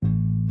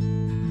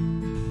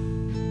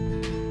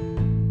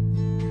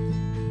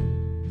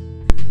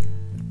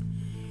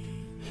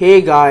Hey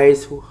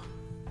guys,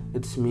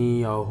 it's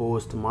me, your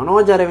host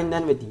Manoj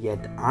Aravindan, with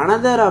yet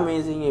another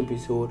amazing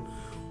episode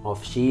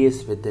of She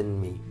Is Within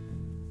Me.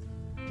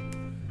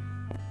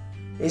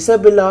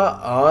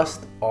 Isabella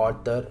asked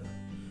Arthur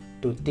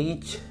to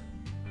teach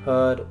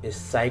her his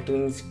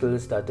cycling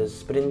skills, that is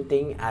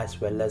sprinting as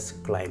well as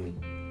climbing.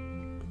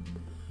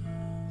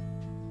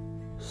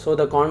 So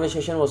the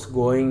conversation was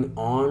going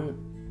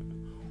on.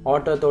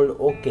 Arthur told,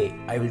 okay,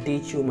 I will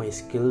teach you my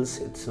skills.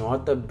 It's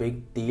not a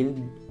big deal,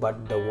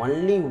 but the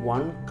only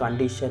one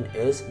condition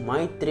is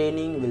my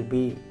training will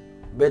be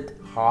a bit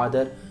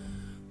harder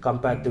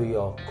compared to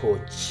your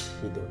coach.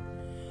 He told,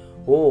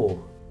 oh,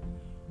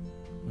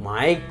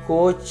 my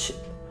coach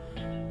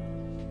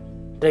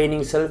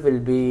training self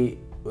will be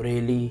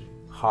really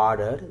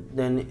harder,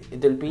 then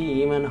it will be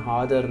even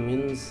harder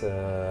means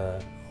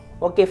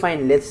okay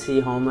fine, let's see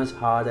how much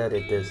harder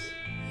it is,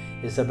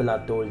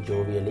 Isabella told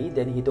jovially.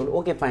 Then he told,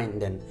 okay fine,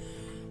 then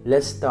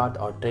let's start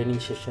our training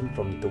session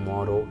from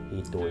tomorrow,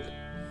 he told.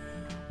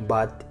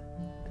 But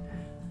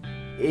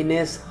in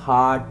his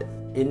heart,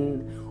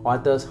 in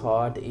Arthur's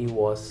heart, he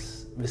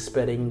was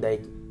whispering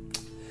like,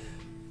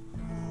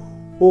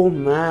 oh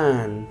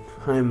man,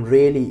 I'm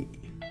really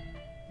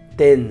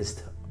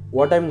tensed.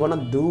 What I'm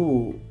gonna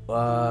do,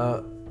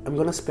 I'm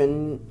gonna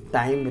spend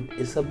time with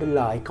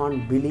Isabella. I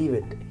can't believe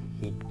it,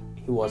 he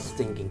was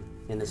thinking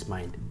in his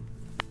mind.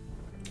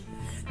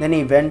 Then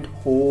he went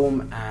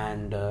home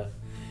and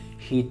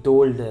he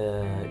told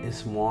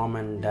his mom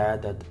and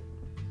dad that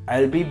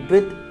I'll be a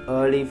bit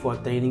early for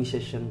training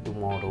session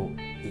tomorrow,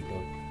 he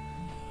told.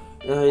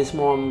 His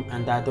mom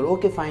and dad told,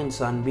 okay fine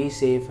son, be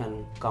safe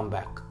and come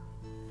back,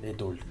 they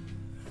told.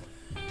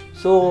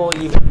 So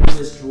he went to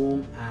his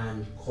room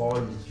and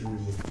called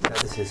Julian,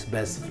 that is his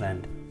best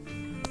friend.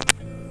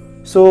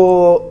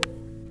 So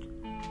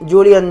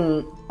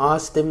Julian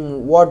asked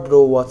him, what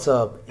bro, what's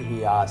up,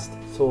 he asked.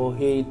 So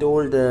he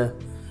told that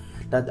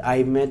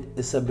I met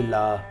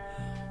Isabella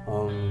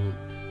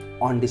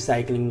on the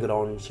cycling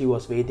ground. She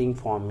was waiting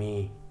for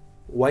me.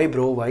 Why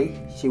bro, why?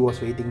 She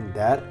was waiting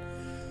there?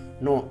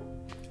 No,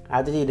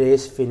 after the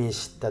race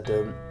finished, that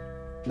the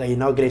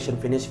inauguration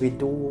finished, we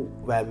two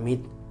were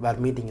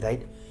meeting,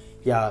 right?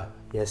 Yeah,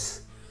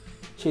 yes.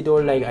 She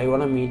told like, I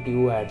want to meet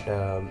you at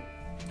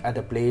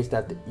a place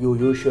that you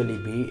usually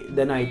be.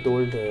 Then I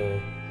told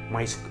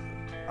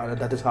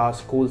that is our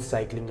school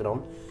cycling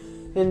ground.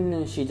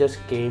 Then she just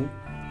came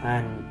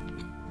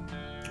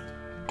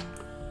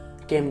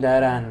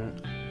there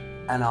and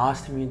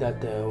asked me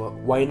that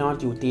why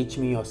not you teach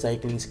me your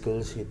cycling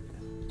skills, he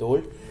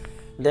told.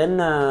 Then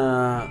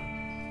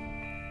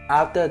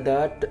after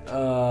that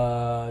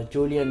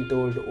Julian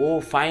told,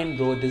 oh fine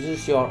bro, this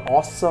is your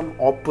awesome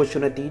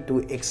opportunity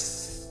to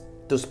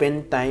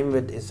spend time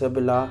with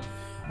Isabella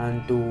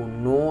and to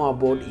know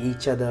about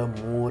each other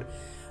more,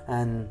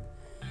 and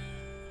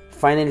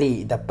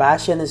finally the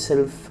passion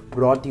itself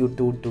brought you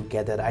two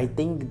together. I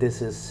think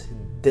this is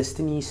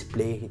destiny's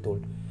play, he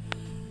told.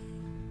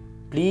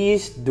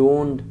 Please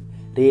don't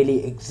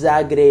really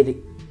exaggerate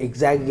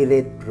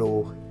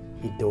bro,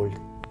 he told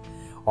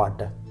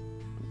Arthur.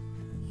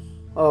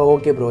 Oh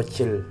okay bro,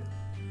 chill.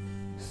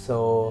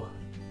 So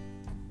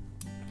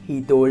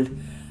he told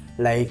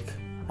like,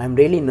 I'm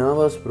really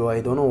nervous bro,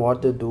 I don't know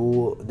what to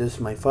do. This is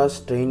my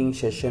first training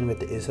session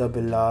with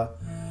Isabella,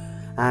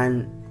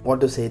 and what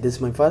to say, this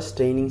is my first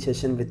training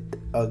session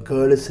with a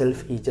girl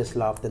itself. He just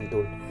laughed and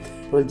told,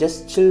 well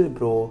just chill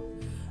bro,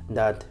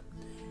 that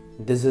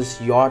this is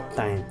your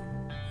time.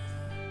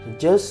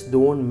 Just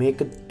don't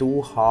make it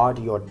too hard,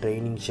 your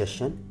training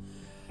session.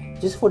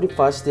 Just for the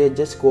first day,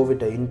 just go with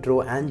the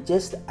intro and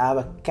just have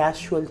a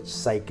casual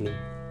cycling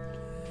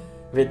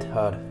with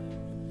her.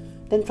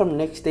 Then from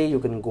next day you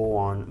can go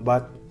on,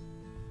 but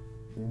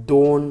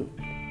don't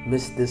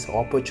miss this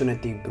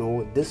opportunity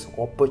bro. This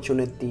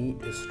opportunity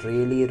is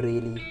really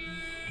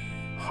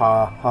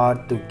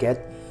hard to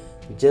get.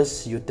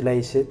 Just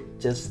utilize it,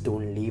 just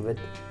don't leave it,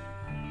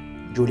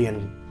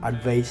 Julian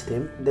advised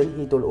him. Then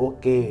he told,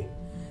 okay,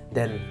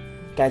 then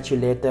catch you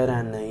later.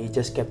 And he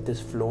just kept his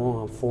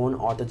phone.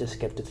 Arthur just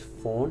kept his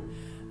phone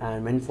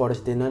and went for his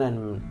dinner,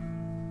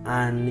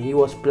 and he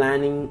was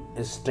planning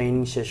his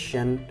training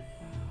session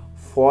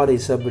for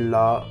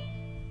Isabella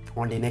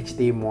on the next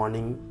day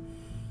morning.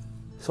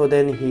 So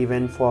then he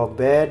went for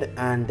bed,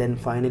 and then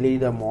finally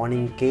the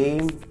morning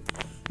came.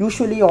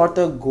 Usually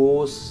Arthur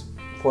goes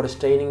for his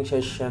training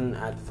session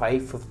at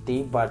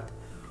 5:50, but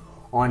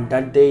on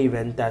that day he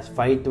went at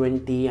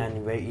 5:20,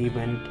 and he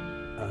went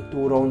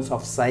 2 rounds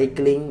of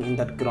cycling in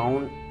that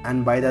ground.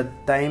 And by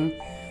that time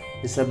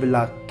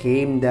Isabella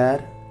came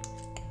there.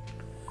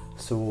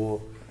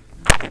 So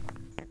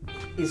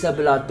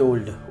Isabella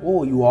told,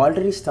 oh you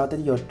already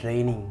started your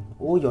training,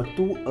 oh you're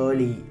too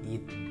early,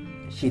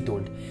 she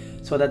told.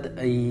 So that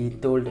he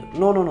told,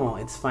 no,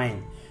 it's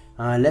fine,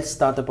 let's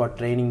start up our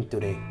training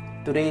today.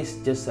 Today is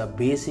just a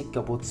basic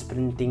about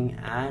sprinting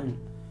and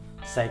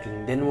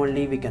cycling, then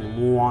only we can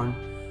move on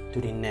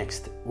to the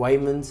next. Why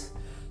means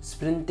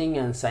sprinting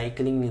and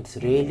cycling, it's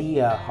really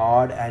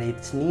hard and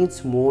it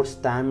needs more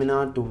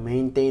stamina to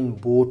maintain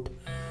both,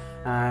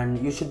 and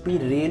you should be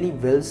really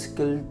well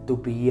skilled to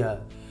be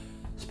a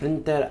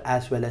sprinter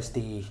as well as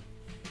the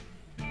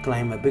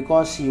climber,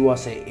 because he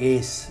was a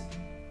ace.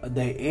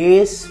 The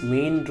ace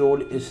main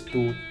role is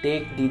to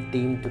take the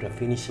team to the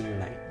finishing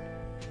line.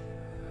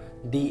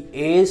 The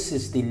ace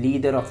is the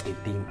leader of the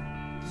team.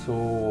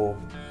 So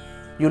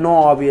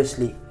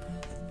obviously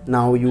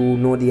now you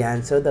know the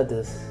answer, that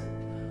is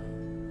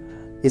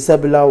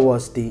Isabella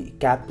was the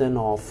captain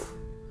of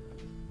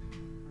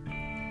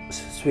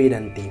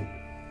Sweden team.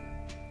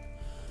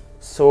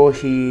 So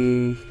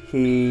he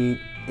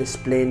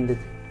explained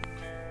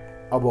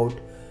about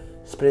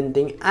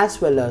sprinting as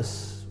well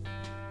as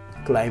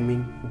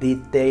climbing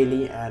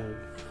detailing, and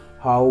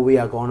how we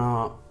are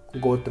gonna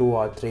go through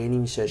our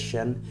training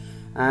session.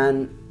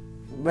 And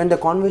when the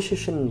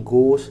conversation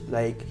goes,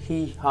 like,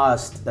 he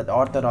asked, that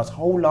Arthur asked,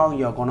 how long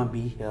you're gonna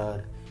be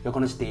here, you're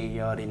gonna stay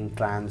here in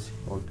France?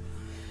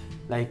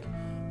 Like,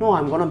 no,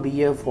 I'm gonna be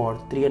here for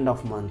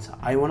 3.5 months.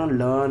 I wanna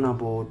learn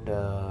about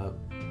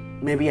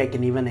maybe I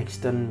can even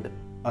extend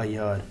a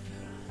year.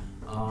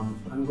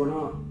 I'm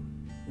gonna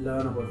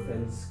learn about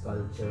French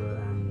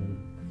culture,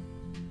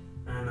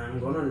 and I'm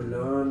gonna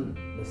learn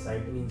the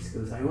cycling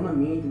skills. I wanna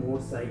meet more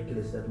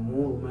cyclists,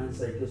 more women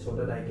cyclists, so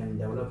that I can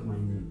develop my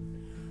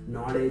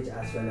knowledge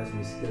as well as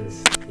my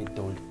skills, he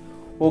told.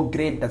 Oh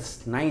great,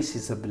 that's nice,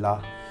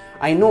 Isabella.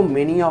 I know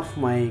many of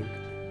my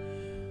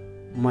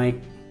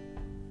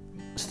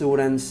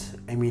students,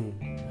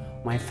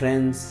 my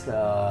friends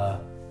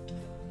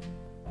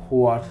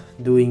who are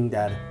doing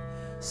their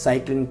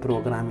cycling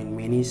program in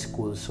many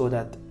schools, so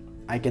that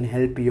I can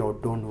help you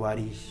out, don't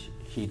worry,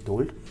 he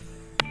told.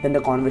 Then the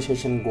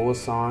conversation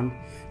goes on.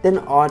 Then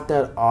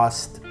Arthur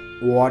asked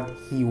what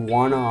he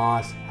wanna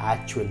ask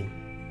actually.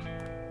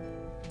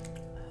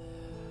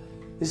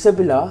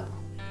 Isabella,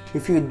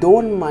 if you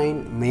don't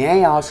mind,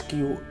 may I ask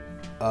you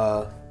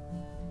a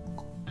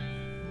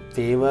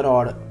favor,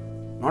 or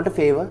not a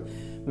favor,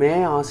 may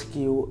I ask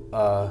you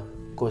a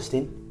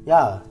question?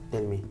 Yeah,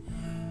 tell me.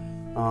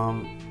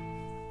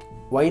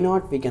 Why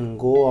not we can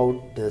go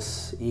out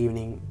this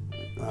evening?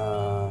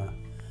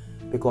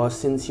 Because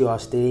since you are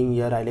staying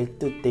here, I like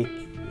to take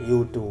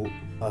you to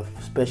a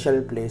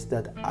special place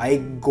that I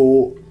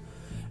go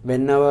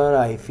whenever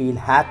I feel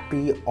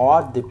happy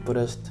or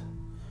depressed.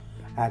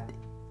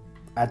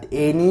 At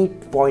any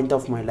point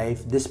of my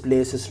life, this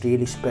place is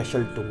really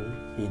special to me,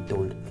 he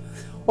told.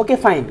 Okay,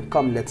 fine,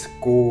 come, let's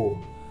go,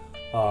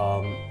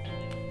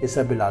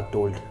 Isabella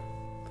told.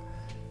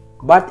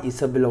 But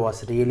Isabella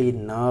was really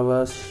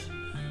nervous.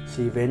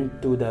 She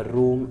went to the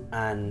room,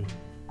 and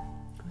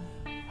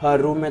her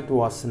roommate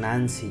was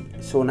Nancy.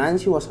 So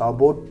Nancy was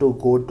about to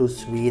go to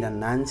Sweden.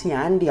 Nancy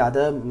and the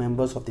other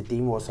members of the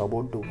team was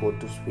about to go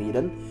to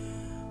Sweden.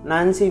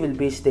 Nancy will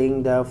be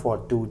staying there for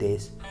 2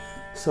 days.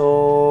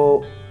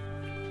 So,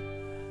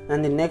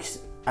 and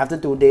after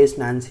 2 days,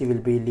 Nancy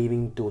will be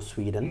leaving to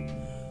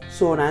Sweden.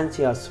 So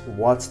Nancy asked,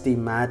 what's the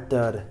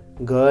matter?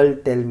 Girl,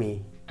 tell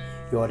me.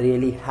 You're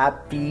really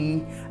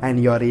happy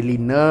and you're really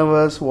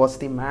nervous. What's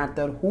the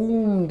matter?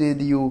 Whom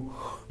did you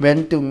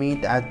went to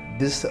meet at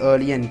this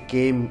early and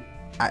came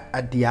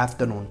at the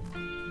afternoon?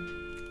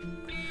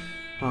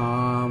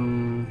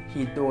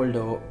 He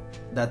told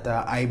that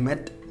I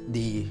met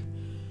the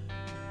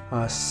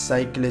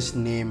cyclist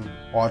named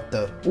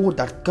Arthur. Oh,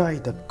 that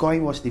guy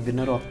was the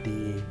winner of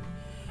the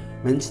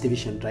men's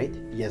division, right?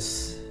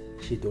 Yes,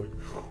 she told.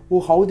 Oh,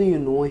 how do you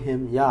know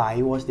him? Yeah,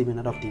 I was the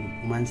winner of the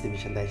women's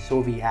division there. So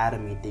we had a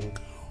meeting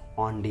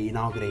on the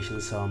inauguration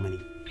ceremony,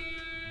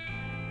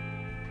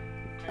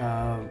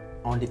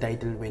 on the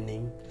title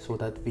winning, so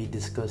that we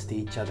discussed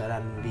each other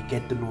and we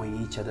get to know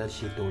each other,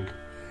 she told.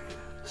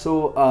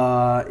 So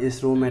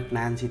his roommate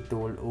Nancy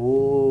told,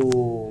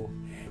 oh,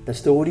 the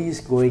story is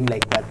going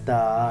like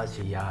that,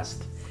 she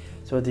asked.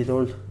 So they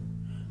told,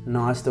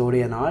 no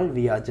story and all,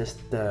 we are just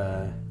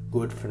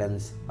good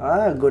friends.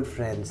 Good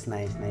friends,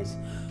 nice.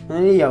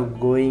 And you are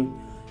going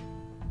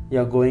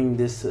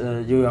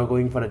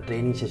for a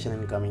training session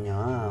and coming.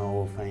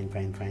 Oh, fine,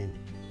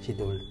 she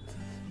told.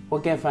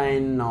 Okay,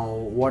 fine, now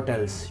what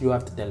else you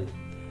have to tell?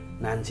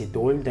 Nancy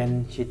told.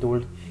 Then she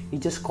told, he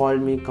just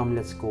called me, come,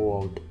 let's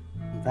go out.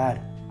 Where?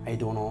 I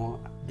don't know,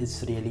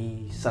 it's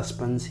really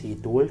suspense, he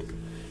told.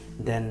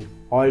 Then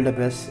all the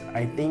best,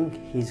 I think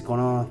he's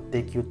gonna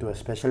take you to a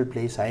special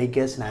place, I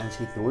guess,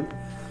 Nancy told.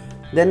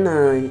 Then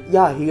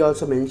he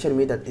also mentioned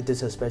me that it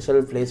is a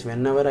special place.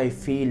 Whenever I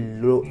feel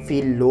low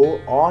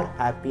or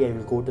happy, I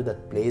will go to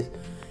that place,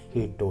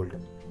 he told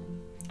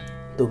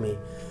to me.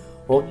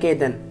 Okay,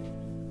 then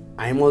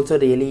I'm also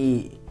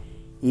really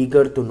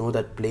eager to know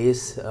that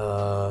place,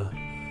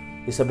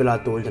 Isabella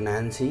told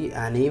Nancy.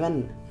 And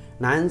even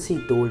Nancy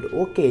told,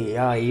 okay,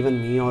 yeah,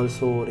 even me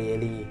also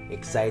really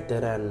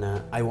excited, and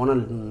I want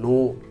to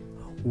know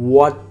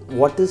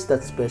what is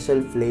that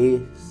special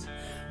place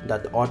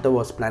that Arthur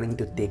was planning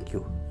to take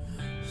you.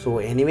 So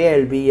anyway,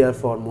 I'll be here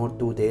for more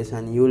 2 days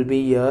and you will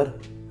be here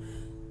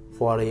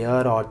for a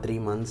year or 3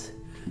 months,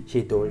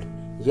 she told.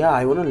 Yeah,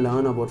 I want to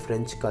learn about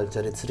French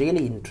culture. It's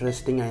really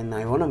interesting, and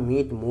I want to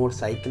meet more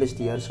cyclists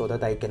here so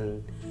that I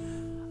can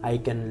I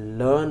can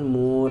learn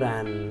more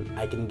and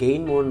I can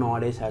gain more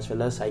knowledge, as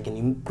well as I can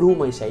improve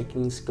my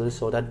cycling skills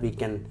so that we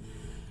can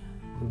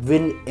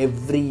win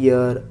every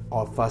year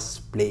or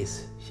first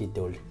place, she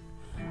told.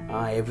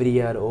 Every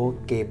year,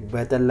 okay,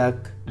 better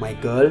luck, my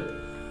girl.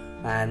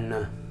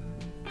 And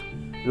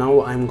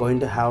now I'm going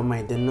to have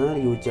my dinner.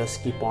 You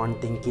just keep on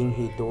thinking,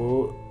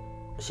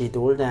 she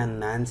told, and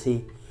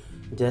Nancy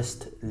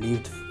just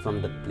left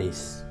from that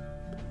place.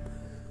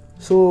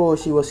 So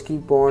she was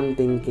keep on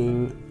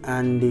thinking,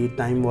 and the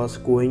time was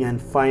going,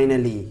 and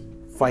finally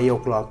 5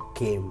 o'clock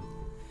came.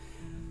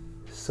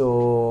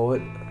 So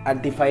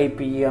at the 5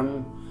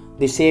 p.m,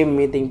 the same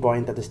meeting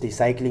point, that is the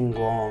cycling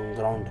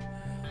ground,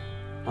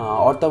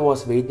 Arthur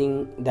was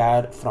waiting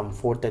there from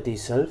 4:30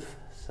 itself.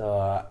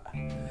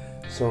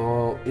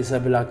 So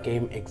Isabella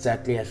came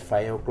exactly at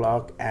 5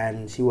 o'clock,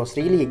 and she was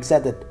really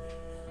excited.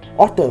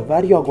 Arthur,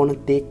 where you are gonna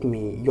take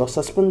me? Your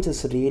suspense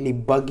is really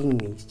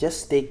bugging me.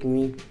 Just take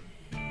me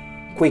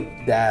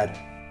quick there,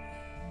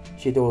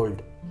 she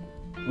told.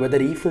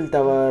 Whether Eiffel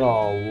Tower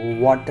or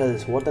what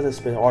is the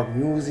space, or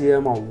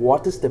museum, or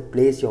what is the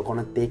place you're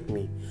gonna take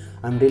me?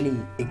 I'm really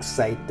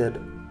excited,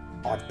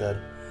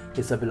 Arthur,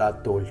 Isabella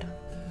told.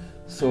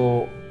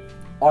 So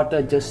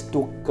Arthur just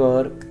took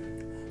her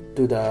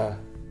to the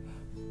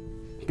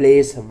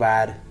place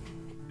where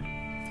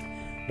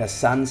the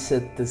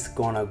sunset is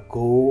gonna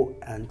go,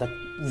 and the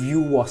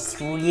view was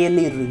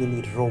really,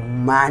 really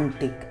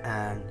romantic,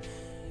 and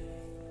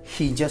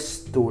he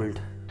just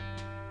told,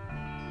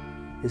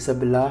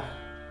 Isabella,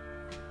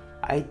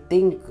 I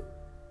think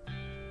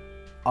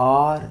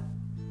our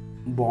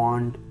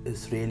bond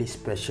is really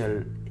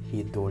special,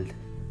 he told.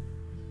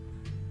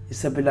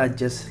 Isabella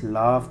just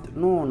laughed.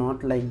 No,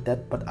 not like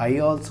that, but I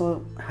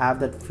also have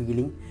that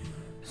feeling.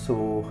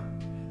 So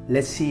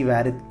let's see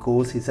where it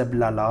goes,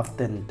 Isabella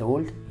laughed and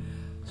told.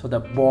 So the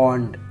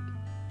bond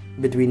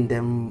between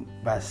them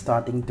was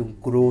starting to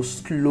grow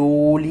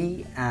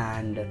slowly,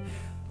 and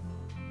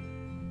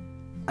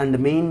the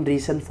main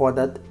reason for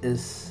that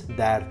is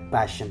their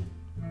passion.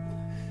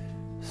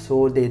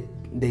 So they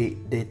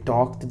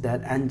talked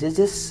that, and they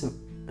just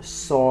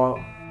saw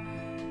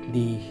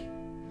the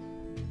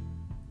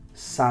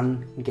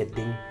sun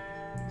getting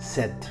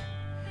set.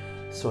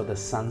 So the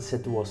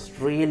sunset was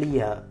really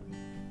a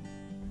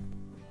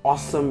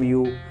awesome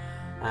view,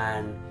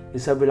 and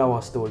Isabella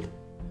was told,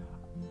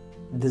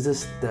 this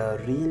is the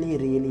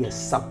really a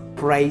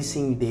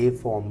surprising day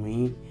for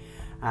me,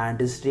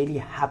 and it's really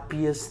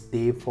happiest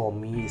day for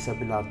me,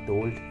 Isabella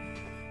told.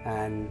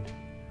 And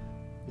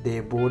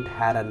they both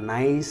had a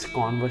nice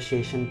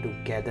conversation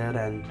together,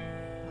 and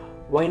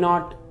why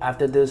not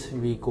after this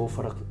we go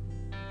for a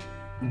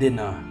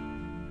dinner,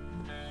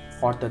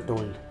 Arthur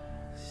told.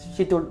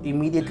 She told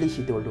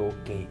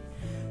okay.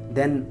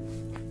 Then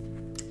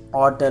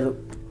Arthur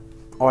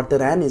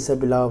and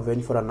Isabella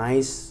went for a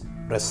nice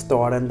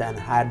restaurant and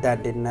had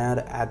that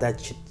dinner, had that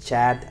chit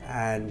chat,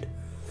 and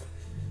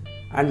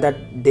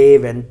that day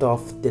went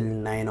off till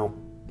 9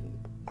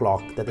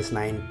 o'clock, that is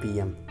 9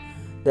 p.m.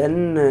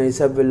 Then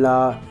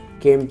Isabella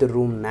came to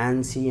room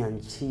Nancy,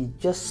 and she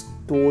just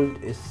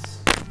told a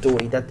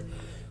story that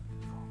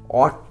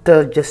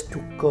Arthur just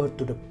took her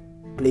to the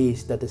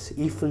place, that is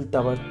Eiffel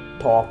Tower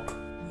top.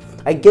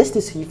 I guess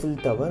this Eiffel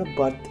Tower,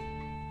 but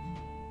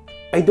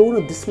I don't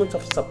know this much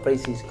of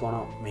surprise he's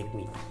gonna make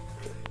me.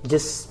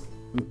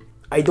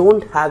 I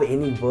don't have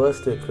any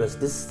words to express.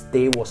 This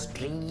day was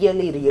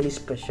really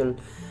special,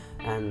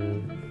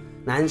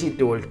 and Nancy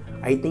told,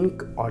 I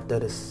think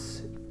Arthur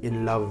is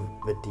in love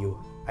with you.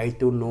 I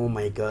too know,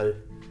 my girl,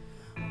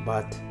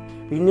 but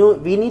we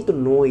need to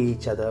know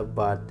each other,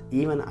 but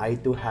even I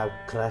too have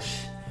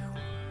crush,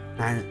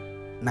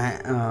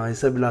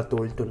 Isabella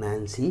told to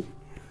Nancy.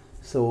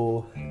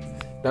 So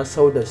that's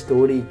how the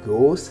story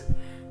goes,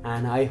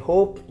 and I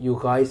hope you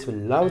guys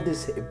will love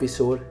this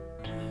episode.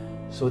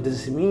 So this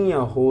is me,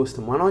 your host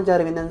Manoj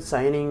Aravindan,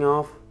 signing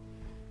off.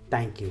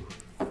 Thank you.